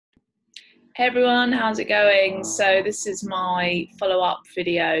Hey everyone, how's it going? So this is my follow-up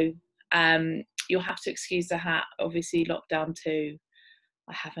video. You'll have to excuse the hat, obviously lockdown 2.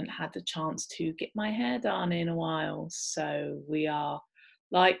 I haven't had the chance to get my hair done in a while. So we are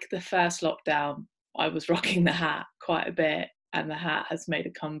like the first lockdown. I was rocking the hat quite a bit and the hat has made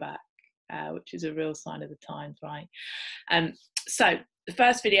a comeback, which is a real sign of the times, right? So the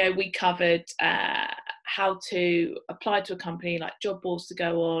first video we covered how to apply to a company, like job boards to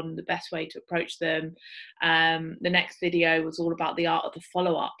go on, the best way to approach them. The next video was all about the art of the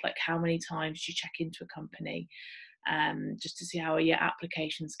follow-up, like how many times you check into a company, just to see how your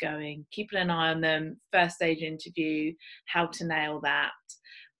application's going, keeping an eye on them, first stage interview, how to nail that.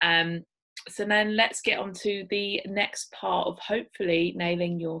 So then let's get on to the next part of hopefully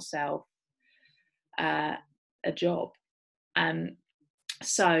nailing yourself a job.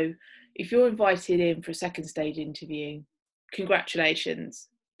 So if you're invited in for a second stage interview, congratulations.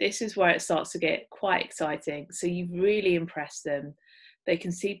 This is where it starts to get quite exciting. So you've really impressed them. They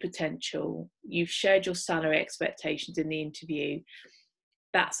can see potential. You've shared your salary expectations in the interview.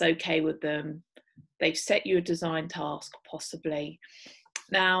 That's okay with them. They've set you a design task, possibly.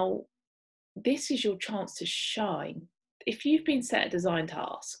 Now, this is your chance to shine. If you've been set a design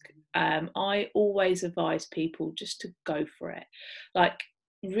task, I always advise people just to go for it. Like,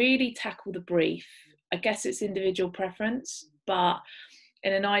 really tackle the brief. I guess it's individual preference, but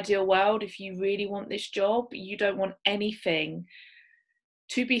in an ideal world, if you really want this job, you don't want anything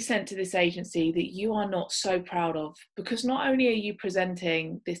to be sent to this agency that you are not so proud of, because not only are you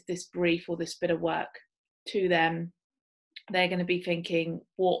presenting this brief or this bit of work to them, they're going to be thinking,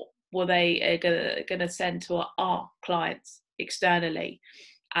 what were they going to send to our clients externally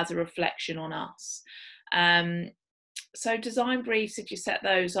as a reflection on us? So design briefs, if you set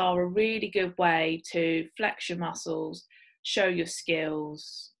those, are a really good way to flex your muscles, show your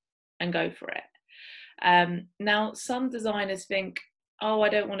skills, and go for it. Now, some designers think, oh, I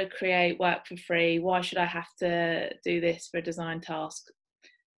don't want to create work for free. Why should I have to do this for a design task?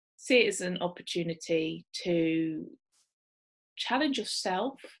 See it as an opportunity to challenge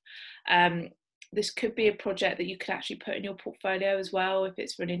yourself. This could be a project that you could actually put in your portfolio as well, if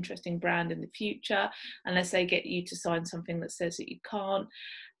it's for an interesting brand in the future, unless they get you to sign something that says that you can't.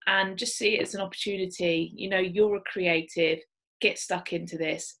 And just see it as an opportunity. You know, you're a creative, get stuck into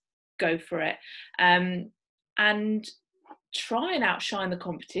this, go for it. And try and outshine the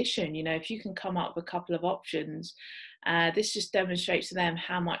competition. You know, if you can come up with a couple of options, this just demonstrates to them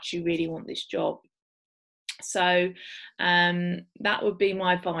how much you really want this job. So that would be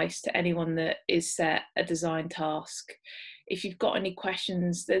my advice to anyone that is set a design task. If you've got any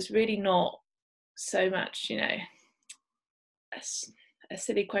questions, there's really not so much, you know, a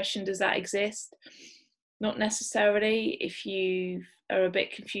silly question, does that exist? Not necessarily. If you are a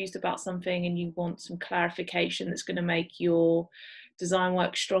bit confused about something and you want some clarification that's going to make your design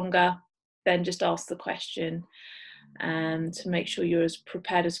work stronger, then just ask the question. And to make sure you're as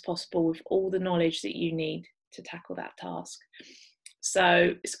prepared as possible with all the knowledge that you need to tackle that task.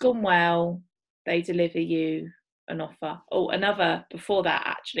 So it's gone well, they deliver you an offer. Oh, another before that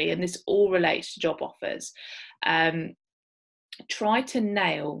actually, and this all relates to job offers. Try to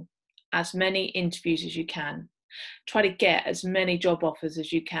nail as many interviews as you can. Try to get as many job offers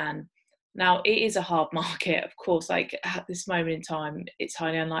as you can. Now, it is a hard market, of course, like at this moment in time, it's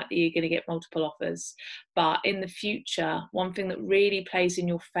highly unlikely you're going to get multiple offers. But in the future, one thing that really plays in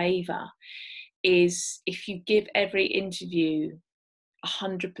your favour is if you give every interview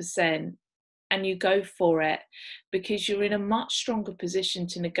 100% and you go for it, because you're in a much stronger position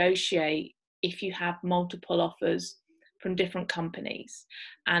to negotiate if you have multiple offers from different companies.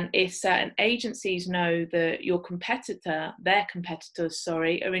 And if certain agencies know that their competitors, are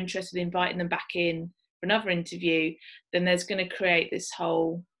interested in inviting them back in for another interview, then there's going to create this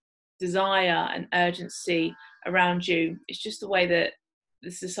whole desire and urgency around you. It's just the way that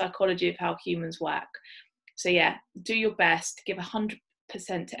this is the psychology of how humans work. So yeah, do your best, give 100%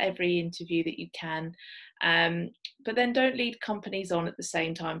 to every interview that you can. But then don't lead companies on at the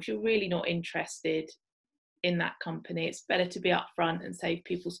same time. If you're really not interested in that company, it's better to be upfront and save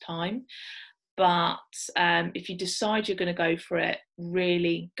people's time. But if you decide you're going to go for it,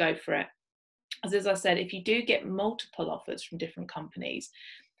 really go for it. As I said, if you do get multiple offers from different companies,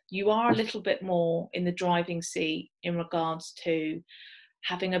 you are a little bit more in the driving seat in regards to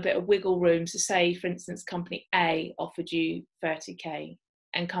having a bit of wiggle room. So say, for instance, company A offered you 30k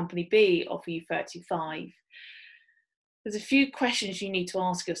and company B offer you 35. There's a few questions you need to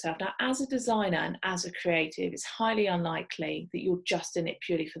ask yourself. Now, as a designer and as a creative, it's highly unlikely that you're just in it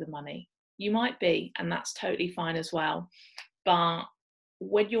purely for the money. You might be, and that's totally fine as well. But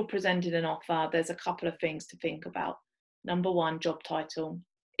when you're presented an offer, there's a couple of things to think about. Number one, job title.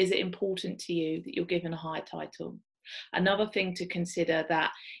 Is it important to you that you're given a higher title? Another thing to consider,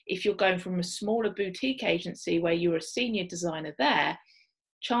 that if you're going from a smaller boutique agency where you're a senior designer there,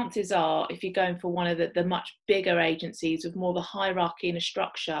 chances are, if you're going for one of the much bigger agencies with more of a hierarchy and a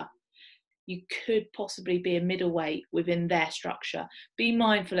structure, you could possibly be a middleweight within their structure. Be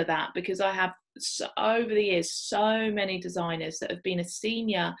mindful of that, because I have, over the years, so many designers that have been a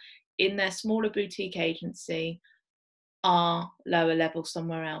senior in their smaller boutique agency are lower level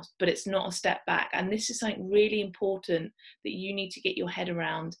somewhere else, but it's not a step back. And this is something really important that you need to get your head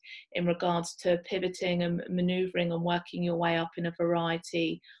around in regards to pivoting and maneuvering and working your way up in a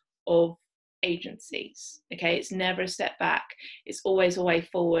variety of agencies. Okay, it's never a step back, it's always a way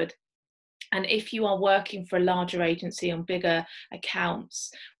forward. And if you are working for a larger agency on bigger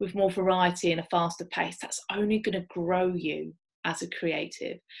accounts with more variety and a faster pace, that's only going to grow you as a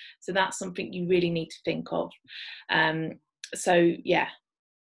creative. So that's something you really need to think of. So yeah,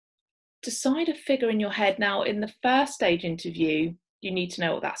 decide a figure in your head. Now, in the first stage interview, you need to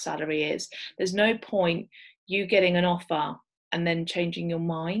know what that salary is. There's no point you getting an offer and then changing your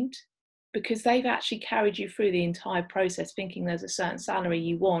mind, because they've actually carried you through the entire process thinking there's a certain salary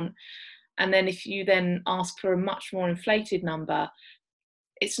you want. And then if you then ask for a much more inflated number,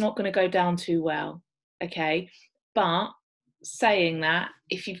 it's not going to go down too well. Okay. But saying that,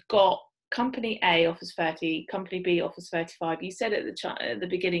 if you've got company A offers 30, company B offers 35, you said at the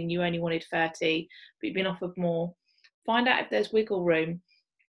beginning you only wanted 30, but you've been offered more, find out if there's wiggle room.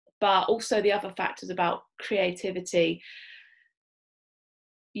 But also the other factors about creativity,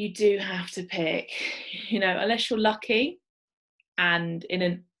 you do have to pick, unless you're lucky, and in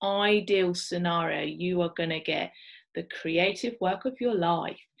an ideal scenario, you are going to get the creative work of your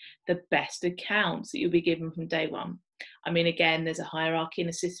life, the best accounts that you'll be given from day one. I mean, again, there's a hierarchy in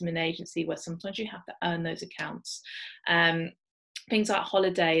a system and agency where sometimes you have to earn those accounts. Things like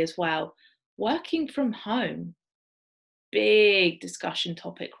holiday as well. Working from home, big discussion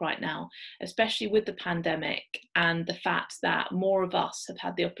topic right now, especially with the pandemic and the fact that more of us have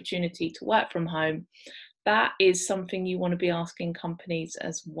had the opportunity to work from home. That is something you want to be asking companies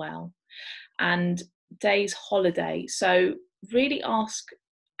as well. And days holiday. So really ask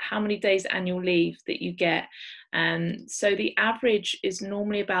how many days annual leave that you get. So the average is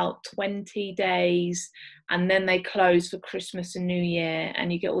normally about 20 days, and then they close for Christmas and New Year,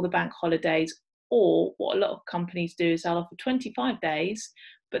 and you get all the bank holidays. Or what a lot of companies do is they'll offer 25 days,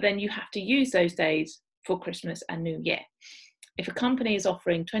 but then you have to use those days for Christmas and New Year. If a company is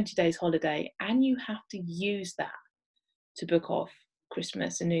offering 20 days holiday and you have to use that to book off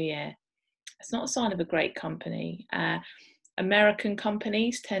Christmas and New Year, it's not a sign of a great company. American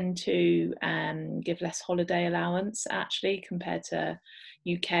companies tend to give less holiday allowance actually compared to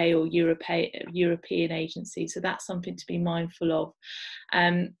UK or European agencies. So that's something to be mindful of.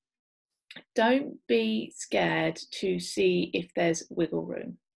 Don't be scared to see if there's wiggle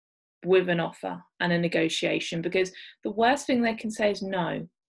room with an offer and a negotiation, because the worst thing they can say is no.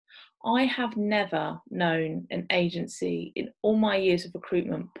 I have never known an agency in all my years of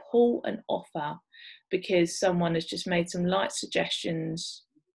recruitment pull an offer because someone has just made some light suggestions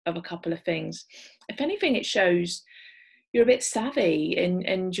of a couple of things. If anything, it shows you're a bit savvy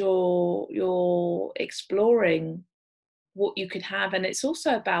and you're exploring what you could have. And it's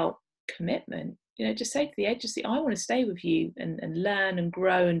also about commitment. Just say to the agency, I want to stay with you and learn and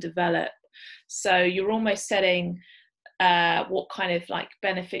grow and develop. So you're almost setting what kind of like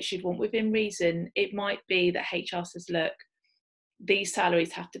benefits you'd want within reason. It might be that HR says, look, these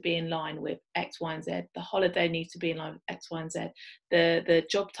salaries have to be in line with X, Y, and Z. The holiday needs to be in line with X, Y, and Z. The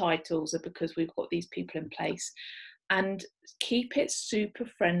job titles are because we've got these people in place. And keep it super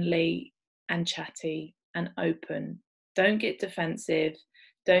friendly and chatty and open. Don't get defensive.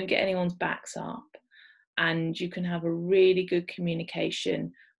 Don't get anyone's backs up. And you can have a really good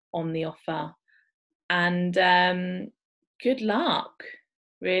communication on the offer. And good luck,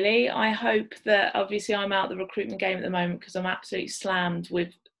 really. I hope that, obviously I'm out the recruitment game at the moment because I'm absolutely slammed with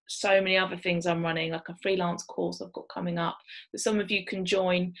so many other things I'm running, like a freelance course I've got coming up that some of you can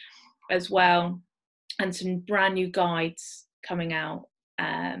join as well, and some brand new guides coming out,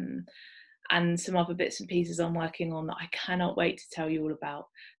 and some other bits and pieces I'm working on that I cannot wait to tell you all about.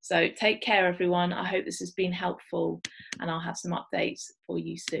 So take care, everyone. I hope this has been helpful, and I'll have some updates for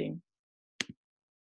you soon.